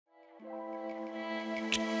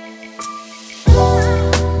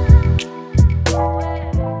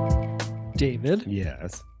David,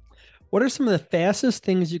 Yes. what are some of the fastest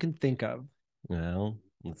things you can think of? Well,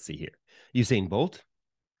 let's see here. Usain Bolt,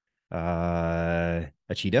 a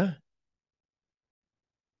cheetah,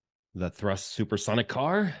 the thrust supersonic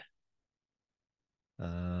car,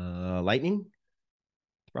 lightning.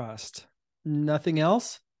 Thrust. Nothing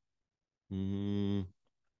else? Mm,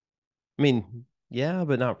 I mean, yeah,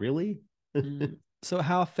 but not really. So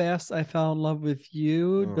how fast I fell in love with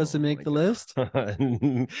you doesn't Oh make my the list?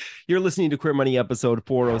 God. You're listening to Queer Money episode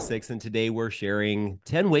 406, and today we're sharing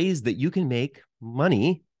 10 ways that you can make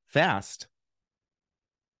money fast.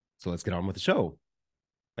 So let's get on with the show.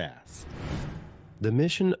 Fast. The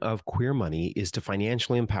mission of Queer Money is to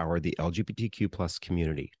financially empower the LGBTQ plus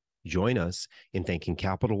community. Join us in thanking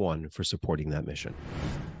Capital One for supporting that mission.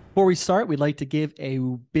 Before we start, we'd like to give a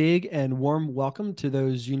big and warm welcome to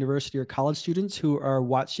those university or college students who are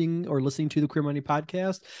watching or listening to the Queer Money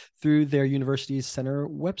podcast through their university's center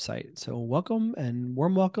website. So welcome and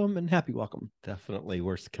warm welcome and happy welcome. Definitely.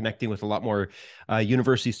 We're connecting with a lot more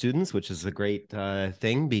university students, which is a great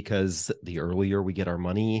thing because the earlier we get our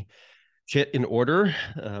money shit in order,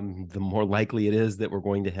 the more likely it is that we're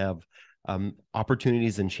going to have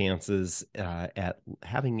opportunities and chances at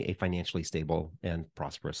having a financially stable and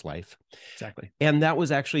prosperous life. Exactly. And that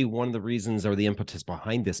was actually one of the reasons or the impetus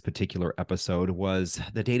behind this particular episode was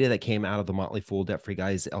the data that came out of the Motley Fool Debt-Free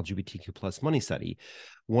Guys LGBTQ Plus Money Study.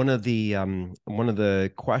 One of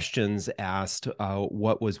the questions asked,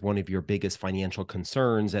 what was one of your biggest financial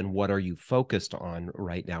concerns and what are you focused on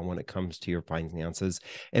right now when it comes to your finances?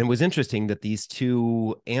 And it was interesting that these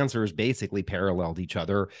two answers basically paralleled each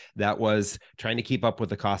other. That was trying to keep up with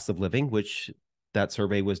the cost of living, which that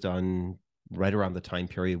survey was done right around the time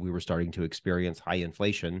period we were starting to experience high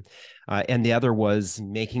inflation. And the other was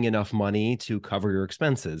making enough money to cover your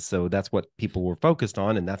expenses. So that's what people were focused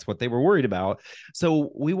on, and that's what they were worried about.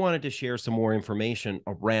 So we wanted to share some more information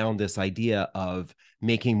around this idea of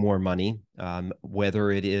making more money,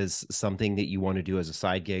 whether it is something that you want to do as a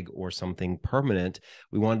side gig or something permanent.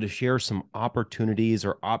 We wanted to share some opportunities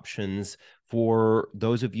or options for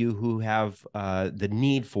those of you who have the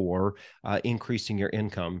need for increasing your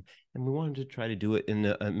income. And we wanted to try to do it in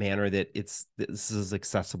a manner that this is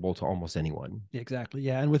accessible to almost anyone. Exactly.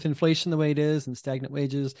 Yeah. And with inflation the way it is and stagnant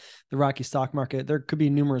wages, the rocky stock market, there could be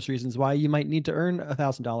numerous reasons why you might need to earn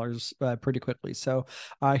 $1,000 pretty quickly. So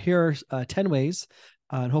here are 10 ways.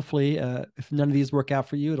 And hopefully, if none of these work out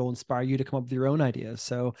for you, it'll inspire you to come up with your own ideas.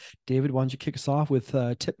 So, David, why don't you kick us off with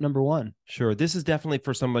tip number one? Sure. This is definitely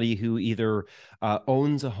for somebody who either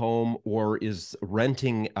owns a home or is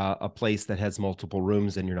renting a place that has multiple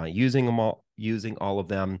rooms and you're not using all of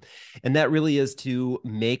them. And that really is to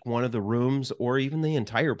make one of the rooms or even the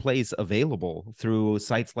entire place available through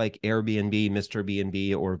sites like Airbnb, Mr.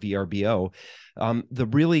 B&B, or VRBO. The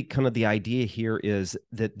really kind of the idea here is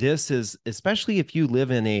that this is, especially if you live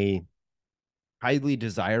in a highly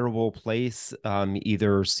desirable place,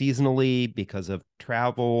 either seasonally because of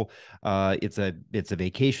travel, it's a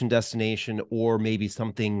vacation destination, or maybe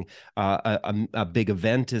something a big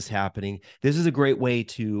event is happening. This is a great way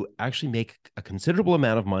to actually make a considerable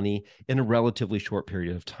amount of money in a relatively short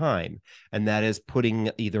period of time, and that is putting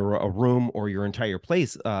either a room or your entire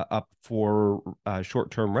place up for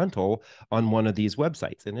short-term rental on one of these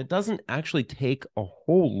websites. And it doesn't actually take a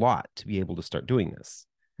whole lot to be able to start doing this.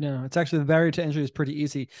 No, it's actually the barrier to entry is pretty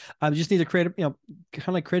easy. You just need to create, kind of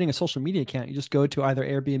like creating a social media account. You just go to either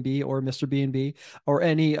Airbnb or Mr. B&B or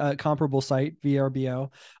any comparable site, VRBO,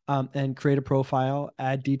 and create a profile,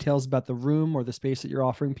 add details about the room or the space that you're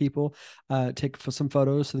offering people, take some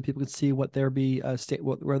photos so that people can see what they'll be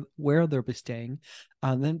where they'll be staying,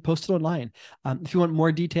 and then post it online. If you want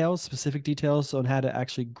more details, specific details on how to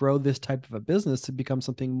actually grow this type of a business to become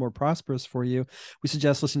something more prosperous for you, we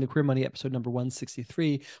suggest listening to Queer Money episode number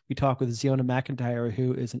 163. We talk with Ziona McIntyre,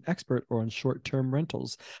 who is an expert on short-term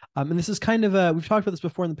rentals. And this is kind of we've talked about this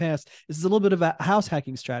before in the past. This is a little bit of a house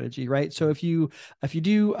hacking strategy, right? So if you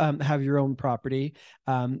do have your own property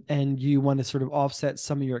and you want to sort of offset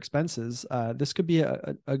some of your expenses, this could be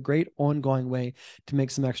a great ongoing way to make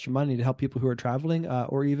some extra money to help people who are traveling,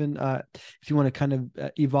 or even if you want to kind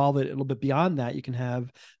of evolve it a little bit beyond that, you can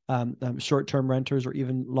have short-term renters or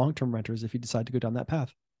even long-term renters if you decide to go down that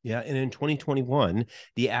path. Yeah. And in 2021,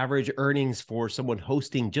 the average earnings for someone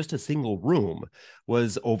hosting just a single room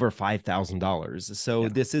was over $5,000. So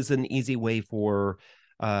this is an easy way for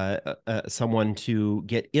someone to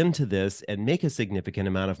get into this and make a significant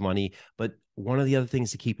amount of money. But one of the other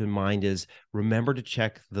things to keep in mind is remember to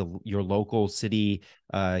check your local city,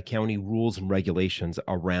 county rules and regulations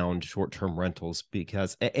around short-term rentals,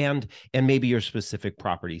 because and maybe your specific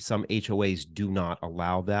property. Some HOAs do not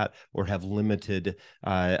allow that or have limited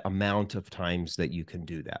amount of times that you can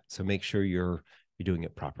do that. So make sure you're doing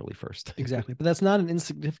it properly first. Exactly. But that's not an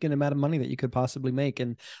insignificant amount of money that you could possibly make.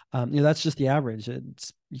 And, that's just the average.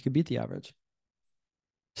 You could beat the average.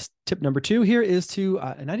 Tip number 2 here is to,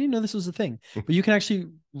 and I didn't know this was a thing, but you can actually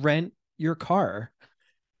rent your car.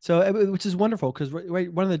 So, which is wonderful because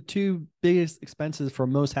one of the 2 biggest expenses for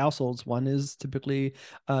most households, one is typically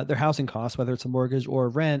their housing costs, whether it's a mortgage or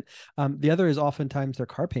rent. The other is oftentimes their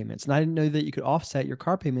car payments. And I didn't know that you could offset your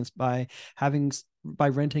car payments by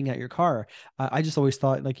renting out your car. I just always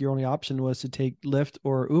thought like your only option was to take Lyft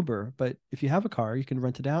or Uber. But if you have a car, you can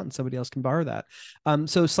rent it out and somebody else can borrow that.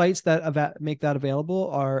 So sites that make that available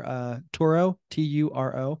are Turo,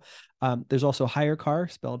 Turo. There's also HyreCar,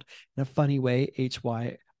 spelled in a funny way,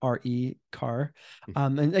 HYRE car.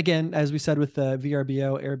 And again, as we said with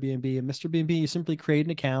VRBO, Airbnb, and Mr. B&B, you simply create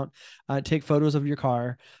an account, take photos of your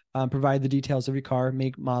car, provide the details of your car,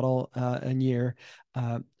 make, model, and year.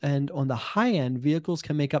 And on the high end, vehicles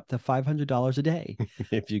can make up to $500 a day.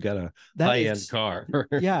 If you got a high-end car.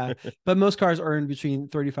 Yeah. But most cars earn between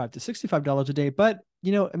 $35 to $65 a day. But,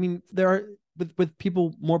 I mean, there are, with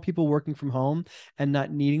more people working from home and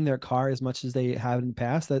not needing their car as much as they have in the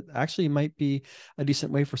past, that actually might be a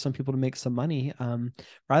decent way for some people to make some money,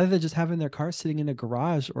 rather than just having their car sitting in a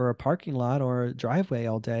garage or a parking lot or a driveway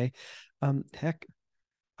all day. Heck,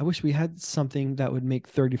 I wish we had something that would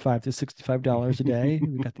make $35 to $65 a day.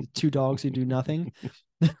 We got these 2 dogs who do nothing.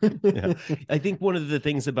 Yeah. I think one of the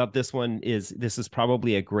things about this one is this is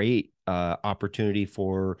probably a great opportunity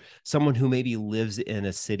for someone who maybe lives in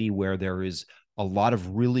a city where there is a lot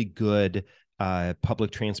of really good public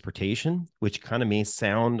transportation, which kind of may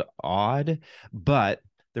sound odd, but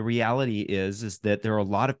the reality is that there are a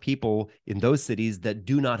lot of people in those cities that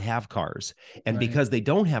do not have cars. And Right. because they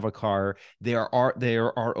don't have a car, there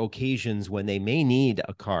are occasions when they may need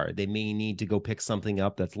a car. They may need to go pick something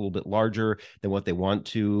up that's a little bit larger than what they want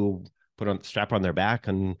to strap on their back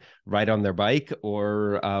and ride on their bike,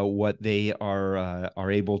 or what they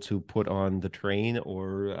are able to put on the train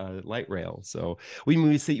or light rail. So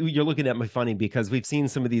we see, you're looking at me funny because we've seen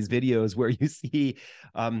some of these videos where you see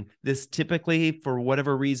this typically, for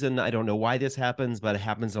whatever reason, I don't know why this happens, but it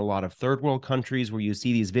happens in a lot of third world countries where you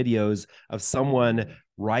see these videos of someone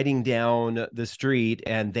riding down the street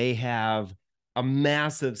and they have a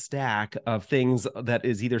massive stack of things that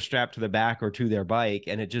is either strapped to the back or to their bike.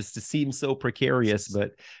 And it just seems so precarious,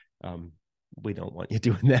 but we don't want you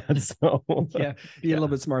doing that. So yeah, be a little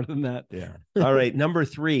bit smarter than that. Yeah. All right. Number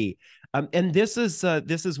 3. And this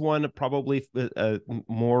is one probably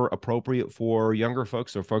more appropriate for younger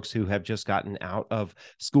folks or folks who have just gotten out of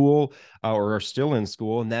school or are still in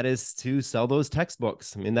school, and that is to sell those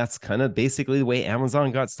textbooks. I mean, that's kind of basically the way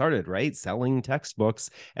Amazon got started, right? Selling textbooks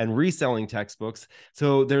and reselling textbooks.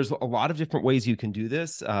 So there's a lot of different ways you can do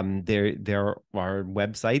this. There are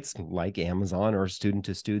websites like Amazon or student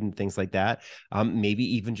to student, things like that. Maybe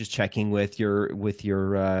even just checking with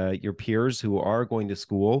your peers who are going to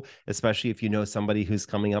school, especially if you know somebody who's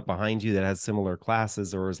coming up behind you that has similar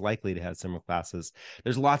classes or is likely to have similar classes.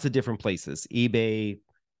 There's lots of different places: eBay,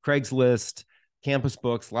 Craigslist, Campus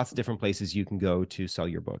Books, lots of different places you can go to sell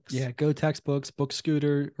your books. Yeah, Go Textbooks, Book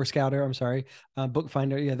Scooter or Scouter, I'm sorry, Book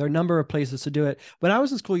Finder. Yeah, there are a number of places to do it. When I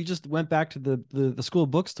was in school, you just went back to the school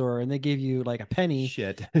bookstore and they gave you like a penny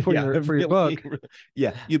for your book.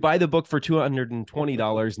 Yeah, you buy the book for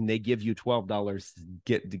 $220 and they give you $12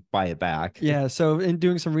 to buy it back. Yeah, so in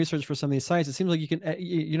doing some research for some of these sites, it seems like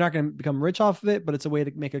you're not going to become rich off of it, but it's a way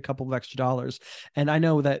to make a couple of extra dollars. And I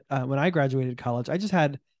know that when I graduated college, I just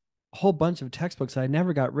had a whole bunch of textbooks that I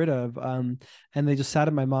never got rid of. And they just sat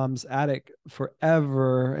in my mom's attic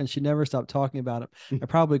forever and she never stopped talking about them. I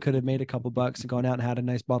probably could have made a couple bucks and gone out and had a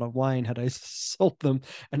nice bottle of wine had I sold them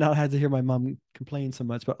and not had to hear my mom complain so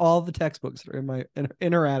much. But all the textbooks are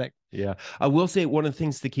in her attic. Yeah. I will say one of the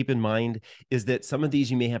things to keep in mind is that some of these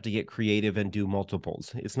you may have to get creative and do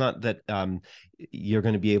multiples. It's not that you're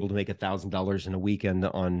going to be able to make $1,000 in a weekend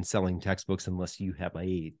on selling textbooks unless you have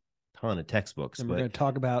a ton of textbooks. And we're going to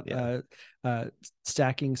talk about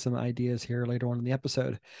stacking some ideas here later on in the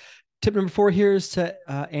episode. Tip number 4 here is to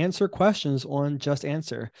answer questions on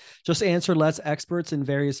JustAnswer. JustAnswer lets experts in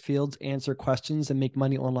various fields answer questions and make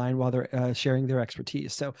money online while they're sharing their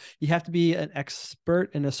expertise. So you have to be an expert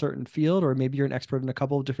in a certain field, or maybe you're an expert in a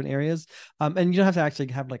couple of different areas. And you don't have to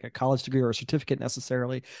actually have like a college degree or a certificate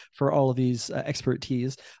necessarily for all of these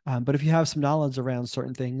expertise. But if you have some knowledge around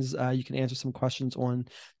certain things, you can answer some questions on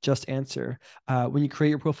JustAnswer. When you create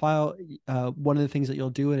your profile, one of the things that you'll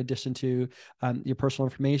do in addition to your personal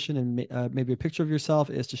information and maybe a picture of yourself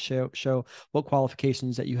is to show what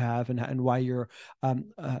qualifications that you have and why you're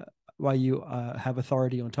why you have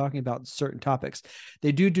authority on talking about certain topics.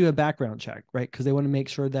 They do a background check, right? Because they want to make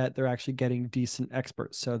sure that they're actually getting decent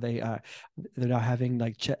experts. So they're not having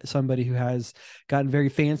like somebody who has gotten very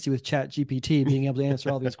fancy with Chat GPT being able to answer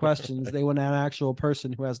all these questions. They want an actual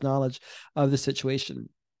person who has knowledge of the situation.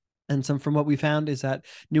 And from what we found is that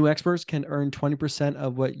new experts can earn 20%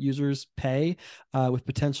 of what users pay, with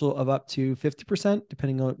potential of up to 50%,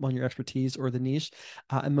 depending on your expertise or the niche.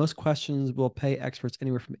 And most questions will pay experts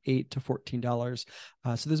anywhere from $8 to $14.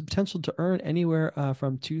 So there's potential to earn anywhere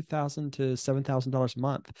from $2,000 to $7,000 a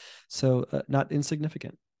month. So not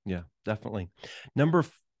insignificant. Yeah, definitely. Number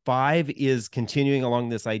 5 is continuing along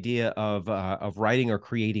this idea of writing or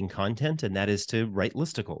creating content, and that is to write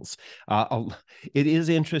listicles. It is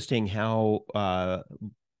interesting how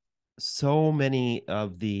so many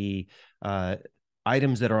of the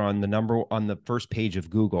items that are on the first page of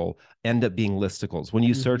Google end up being listicles. When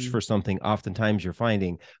you search for something, oftentimes you're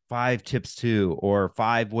finding 5 tips to or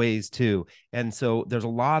 5 ways to. And so there's a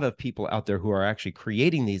lot of people out there who are actually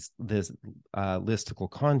creating this listicle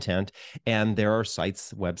content, and there are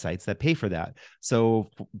websites that pay for that. So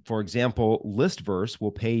for example, Listverse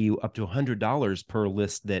will pay you up to $100 per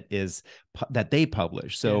list that they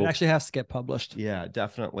publish. So yeah, it actually has to get published. Yeah,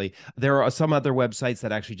 definitely. There are some other websites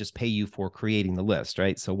that actually just pay you for creating the list,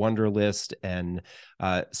 right? So Wunderlist and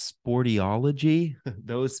Sportiology,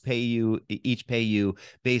 those each pay you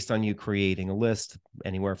based on you creating a list,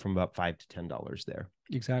 anywhere from about $5 to $10 there.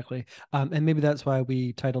 Exactly. And maybe that's why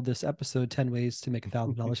we titled this episode 10 Ways to Make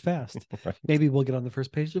 $1,000 Fast. Right. Maybe we'll get on the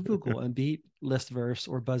first page of Google and beat Listverse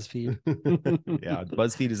or BuzzFeed. Yeah,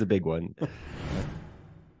 BuzzFeed is a big one.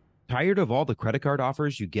 Tired of all the credit card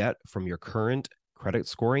offers you get from your current credit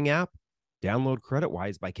scoring app? Download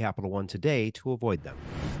CreditWise by Capital One today to avoid them.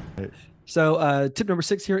 So tip number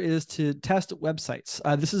 6 here is to test websites.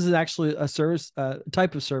 This is actually a service,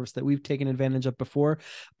 type of service that we've taken advantage of before,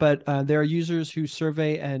 but there are users who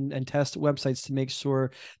survey and test websites to make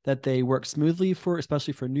sure that they work smoothly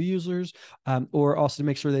especially for new users, or also to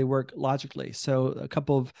make sure they work logically. So a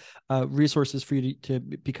couple of resources for you to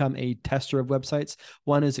become a tester of websites.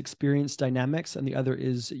 One is Experience Dynamics, and the other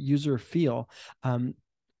is User Feel.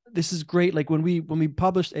 This is great. Like when we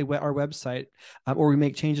publish our website, or we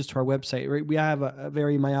make changes to our website, right, we have a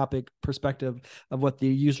very myopic perspective of what the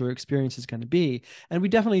user experience is going to be, and we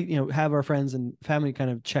definitely have our friends and family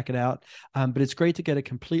kind of check it out. But it's great to get a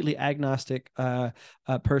completely agnostic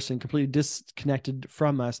person, completely disconnected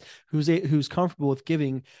from us, who's comfortable with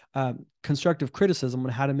giving constructive criticism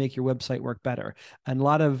on how to make your website work better. And a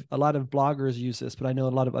lot of bloggers use this, but I know a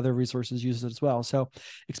lot of other resources use it as well. So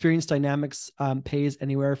Experience Dynamics pays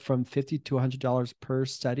anywhere from $50 to $100 per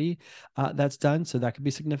study that's done. So that could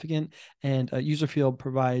be significant. And User Feel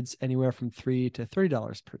provides anywhere from $3 to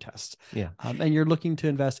 $30 per test. Yeah. And you're looking to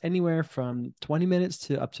invest anywhere from 20 minutes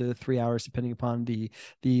to up to 3 hours, depending upon the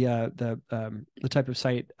type of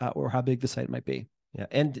site or how big the site might be. Yeah,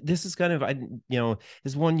 and this is kind of,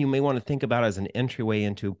 is one you may want to think about as an entryway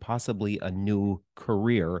into possibly a new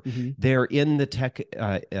career. Mm-hmm. There in the tech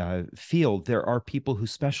field, there are people who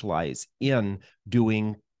specialize in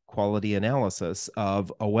doing quality analysis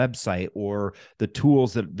of a website or the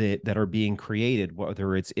tools that are being created,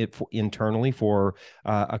 whether it's internally for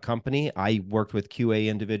a company. I worked with QA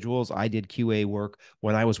individuals. I did QA work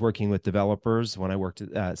when I was working with developers, when I worked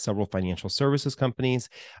at several financial services companies.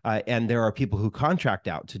 And there are people who contract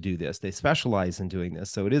out to do this. They specialize in doing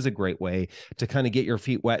this. So it is a great way to kind of get your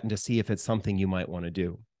feet wet and to see if it's something you might want to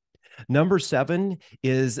do. Number 7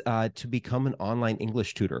 is to become an online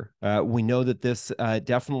English tutor. We know that this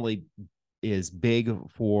definitely is big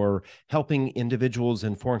for helping individuals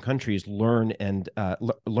in foreign countries learn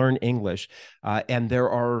English. And there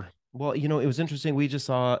are, it was interesting. We just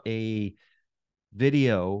saw a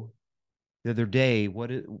video the other day.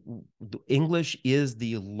 English is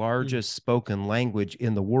the largest spoken language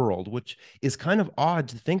in the world, which is kind of odd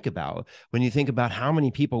to think about when you think about how many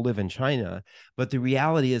people live in China. But the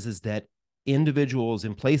reality is that individuals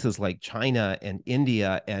in places like China and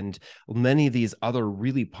India and many of these other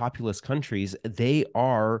really populous countries, they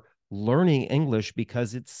are learning English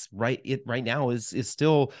because it right now is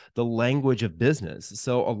still the language of business.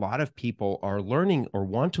 So a lot of people are learning or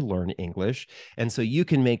want to learn English. And so you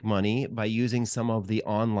can make money by using some of the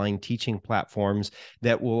online teaching platforms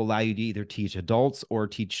that will allow you to either teach adults or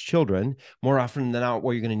teach children. More often than not,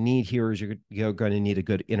 what you're going to need here is you're going to need a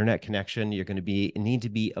good internet connection. You're going to need to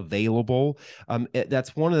be available.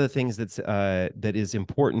 That's one of the things that is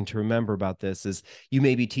important to remember about this is you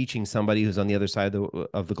may be teaching somebody who's on the other side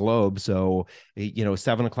of the globe. So,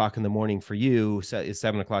 7 o'clock in the morning for you is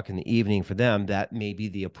 7 o'clock in the evening for them. That may be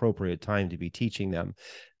the appropriate time to be teaching them.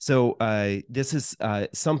 So this is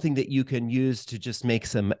something that you can use to just make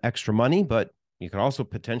some extra money, but you can also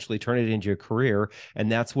potentially turn it into your career.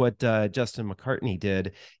 And that's what Justin McCartney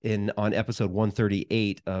did on episode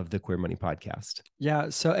 138 of the Queer Money podcast. Yeah.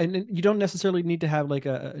 So, and you don't necessarily need to have like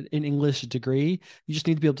an English degree. You just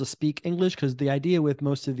need to be able to speak English, because the idea with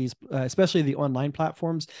most of these, especially the online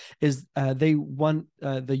platforms, is they want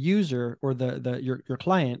the user or your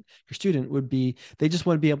client, your student they just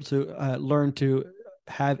want to be able to learn to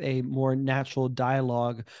have a more natural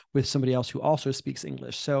dialogue with somebody else who also speaks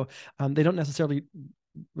English. So they don't necessarily,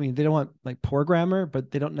 they don't want like poor grammar,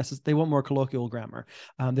 but they don't necessarily, they want more colloquial grammar.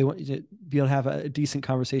 They want you to be able to have a decent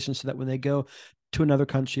conversation so that when they go to another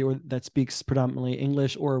country or that speaks predominantly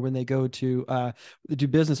English, or when they go to do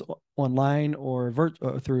business online or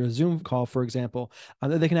through a Zoom call, for example,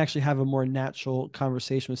 they can actually have a more natural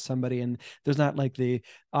conversation with somebody. And there's not like the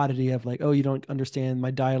oddity of like, oh, you don't understand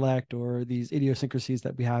my dialect or these idiosyncrasies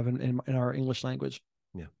that we have in our English language.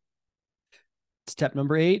 Yeah. Tip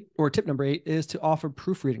number 8 is to offer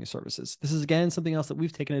proofreading services. This is, again, something else that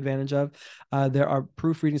we've taken advantage of. There are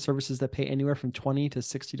proofreading services that pay anywhere from $20 to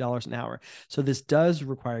 $60 an hour. So this does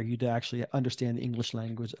require you to actually understand the English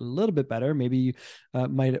language a little bit better. Maybe you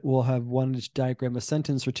will have wanted to diagram a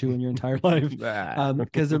sentence or two in your entire life,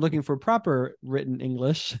 because they're looking for proper written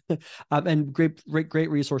English. And great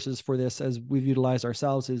resources for this, as we've utilized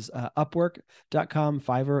ourselves, is Upwork.com,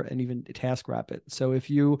 Fiverr, and even TaskRabbit. So if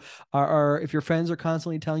your friends are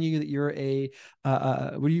constantly telling you that you're a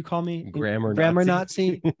what do you call me, grammar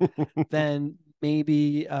Nazi, then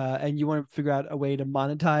maybe and you want to figure out a way to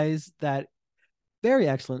monetize that very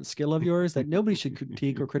excellent skill of yours that nobody should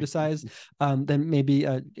critique or criticize, then maybe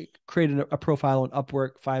create a profile on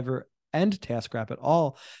Upwork, Fiverr, and TaskRabbit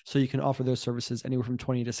all, so you can offer those services anywhere from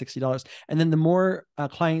 $20 to $60. And then the more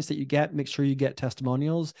clients that you get, make sure you get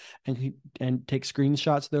testimonials and take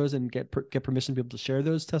screenshots of those and get permission to be able to share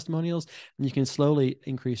those testimonials. And you can slowly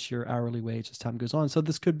increase your hourly wage as time goes on. So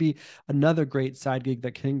this could be another great side gig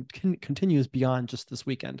that continues beyond just this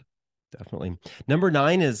weekend. Definitely. Number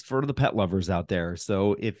 9 is for the pet lovers out there.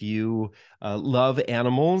 So if you love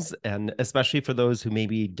animals, and especially for those who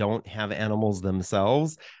maybe don't have animals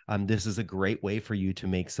themselves, this is a great way for you to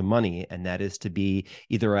make some money. And that is to be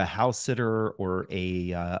either a house sitter or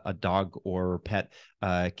a dog or pet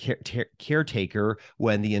caretaker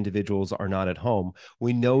when the individuals are not at home.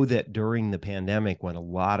 We know that during the pandemic, when a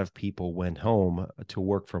lot of people went home to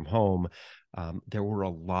work from home, there were a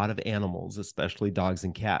lot of animals, especially dogs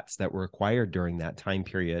and cats, that were acquired during that time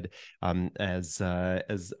period as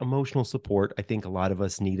emotional support. I think a lot of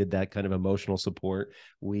us needed that kind of emotional support.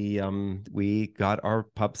 We got our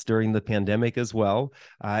pups during the pandemic as well,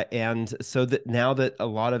 and so that now that a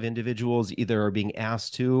lot of individuals either are being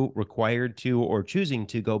asked to, required to, or choosing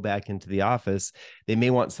to go back into the office, they may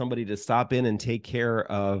want somebody to stop in and take care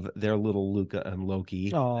of their little Luca and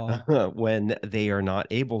Loki when they are not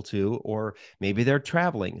able to, or maybe they're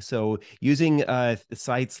traveling. So using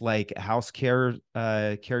sites like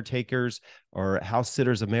Caretakers or House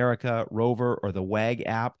Sitters America, Rover, or the WAG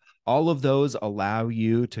app, all of those allow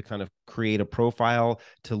you to kind of create a profile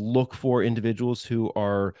to look for individuals who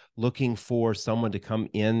are looking for someone to come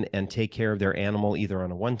in and take care of their animal, either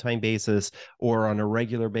on a one-time basis or on a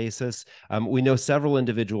regular basis. We know several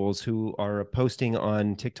individuals who are posting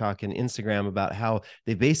on TikTok and Instagram about how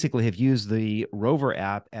they basically have used the Rover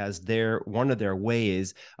app as one of their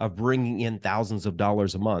ways of bringing in thousands of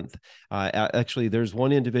dollars a month. Actually, there's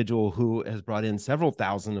one individual who has brought in several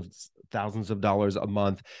thousands of dollars a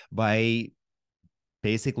month by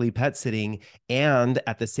basically pet sitting, and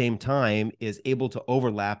at the same time is able to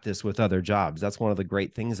overlap this with other jobs. That's one of the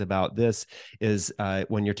great things about this is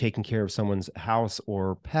when you're taking care of someone's house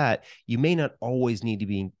or pet, you may not always need to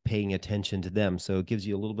be paying attention to them. So it gives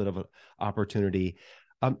you a little bit of an opportunity.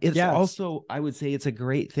 It's also, I would say it's a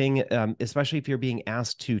great thing, especially if you're being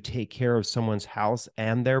asked to take care of someone's house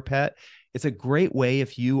and their pet. It's a great way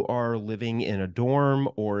if you are living in a dorm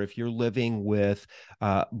or if you're living with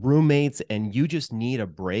roommates and you just need a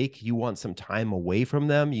break. You want some time away from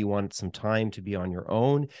them. You want some time to be on your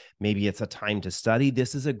own. Maybe it's a time to study.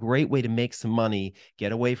 This is a great way to make some money,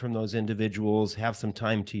 get away from those individuals, have some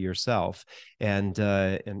time to yourself. And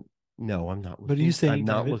no, I'm not. What are you saying, I'm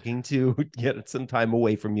not David? looking to get some time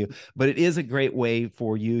away from you, but it is a great way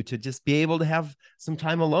for you to just be able to have some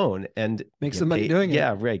time alone and make some money doing it.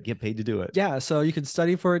 Yeah, right. Get paid to do it. Yeah, so you could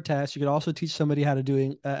study for a test. You could also teach somebody how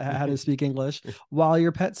to speak English while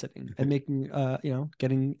you're pet sitting and making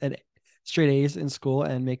getting straight A's in school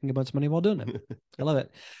and making a bunch of money while doing it. I love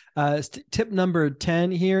it. Tip number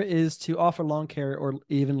 10 here is to offer lawn care or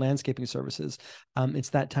even landscaping services.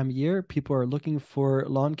 It's that time of year. People are looking for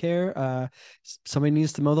lawn care. Somebody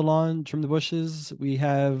needs to mow the lawn, trim the bushes. We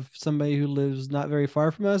have somebody who lives not very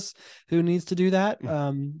far from us who needs to do that.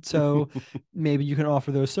 So maybe you can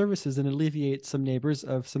offer those services and alleviate some neighbors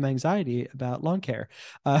of some anxiety about lawn care.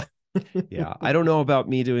 Yeah, I don't know about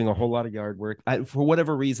me doing a whole lot of yard work. For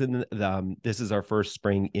whatever reason, this is our first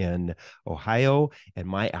spring in Ohio, and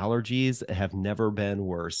my allergies have never been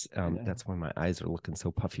worse. That's why my eyes are looking so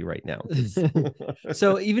puffy right now.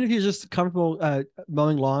 So even if you're just comfortable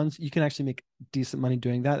mowing lawns, you can actually make decent money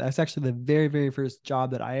doing that. That's actually the very, very first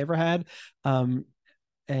job that I ever had. And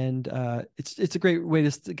it's a great way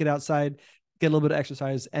to get outside, get a little bit of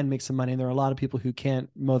exercise, and make some money. And there are a lot of people who can't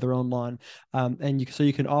mow their own lawn. So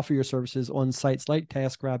you can offer your services on sites like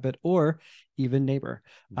TaskRabbit or even Neighbor.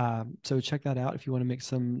 So check that out if you want to make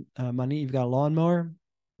some money. You've got a lawnmower,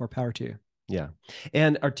 more power to you. Yeah.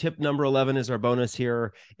 And our tip number 11 is our bonus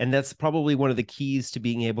here. And that's probably one of the keys to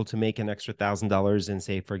being able to make an extra $1,000 in,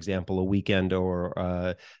 say, for example, a weekend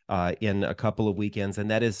or in a couple of weekends.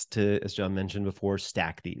 And that is to, as John mentioned before,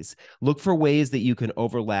 stack these. Look for ways that you can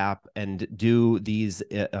overlap and do these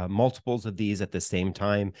multiples of these at the same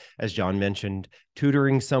time. As John mentioned,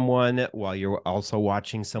 tutoring someone while you're also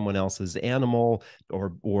watching someone else's animal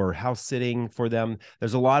or house sitting for them.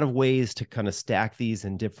 There's a lot of ways to kind of stack these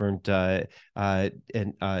in different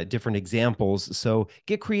different examples. So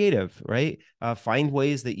get creative, right? Find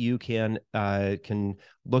ways that you can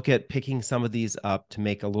look at picking some of these up to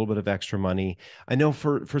make a little bit of extra money. I know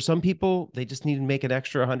for some people, they just need to make an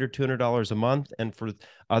extra $100, $200 a month. And for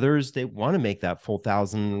others, they want to make that full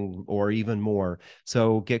 $1,000 or even more.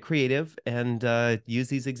 So get creative and use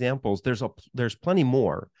these examples. There's plenty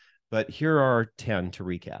more, but here are 10 to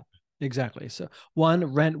recap. Exactly. So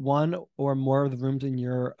 1, rent 1 or more of the rooms in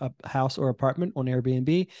your house or apartment on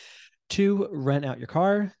Airbnb. 2, rent out your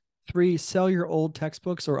car. 3, sell your old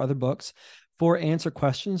textbooks or other books. 4, answer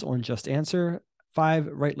questions on JustAnswer. 5,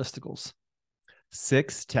 write listicles.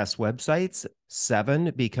 6, test websites.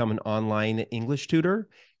 7, become an online English tutor.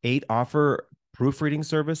 8, offer proofreading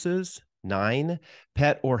services. 9,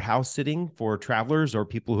 pet or house sitting for travelers or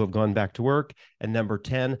people who have gone back to work. And number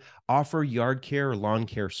 10, offer yard care or lawn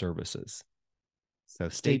care services. So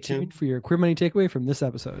stay tuned for your Queer Money takeaway from this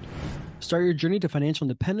episode. Start your journey to financial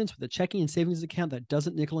independence with a checking and savings account that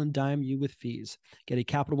doesn't nickel and dime you with fees. Get a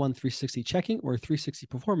Capital One 360 checking or 360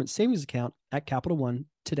 performance savings account at Capital One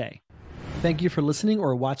today. Thank you for listening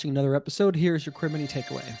or watching another episode. Here's your Queer Money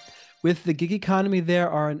takeaway. With the gig economy, there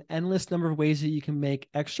are an endless number of ways that you can make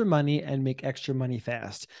extra money and make extra money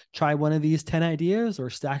fast. Try one of these 10 ideas or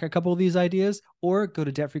stack a couple of these ideas, or go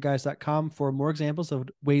to debtfreeguys.com for more examples of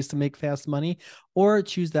ways to make fast money, or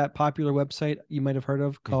choose that popular website you might have heard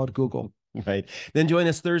of called Google. Right. Then join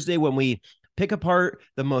us Thursday when we pick apart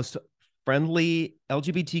the most friendly,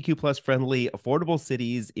 LGBTQ plus friendly, affordable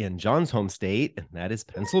cities in John's home state, and that is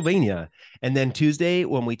Pennsylvania. And then Tuesday,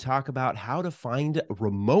 when we talk about how to find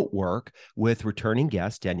remote work with returning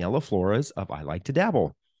guest Daniela Flores of I Like to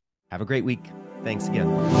Dabble. Have a great week. Thanks again.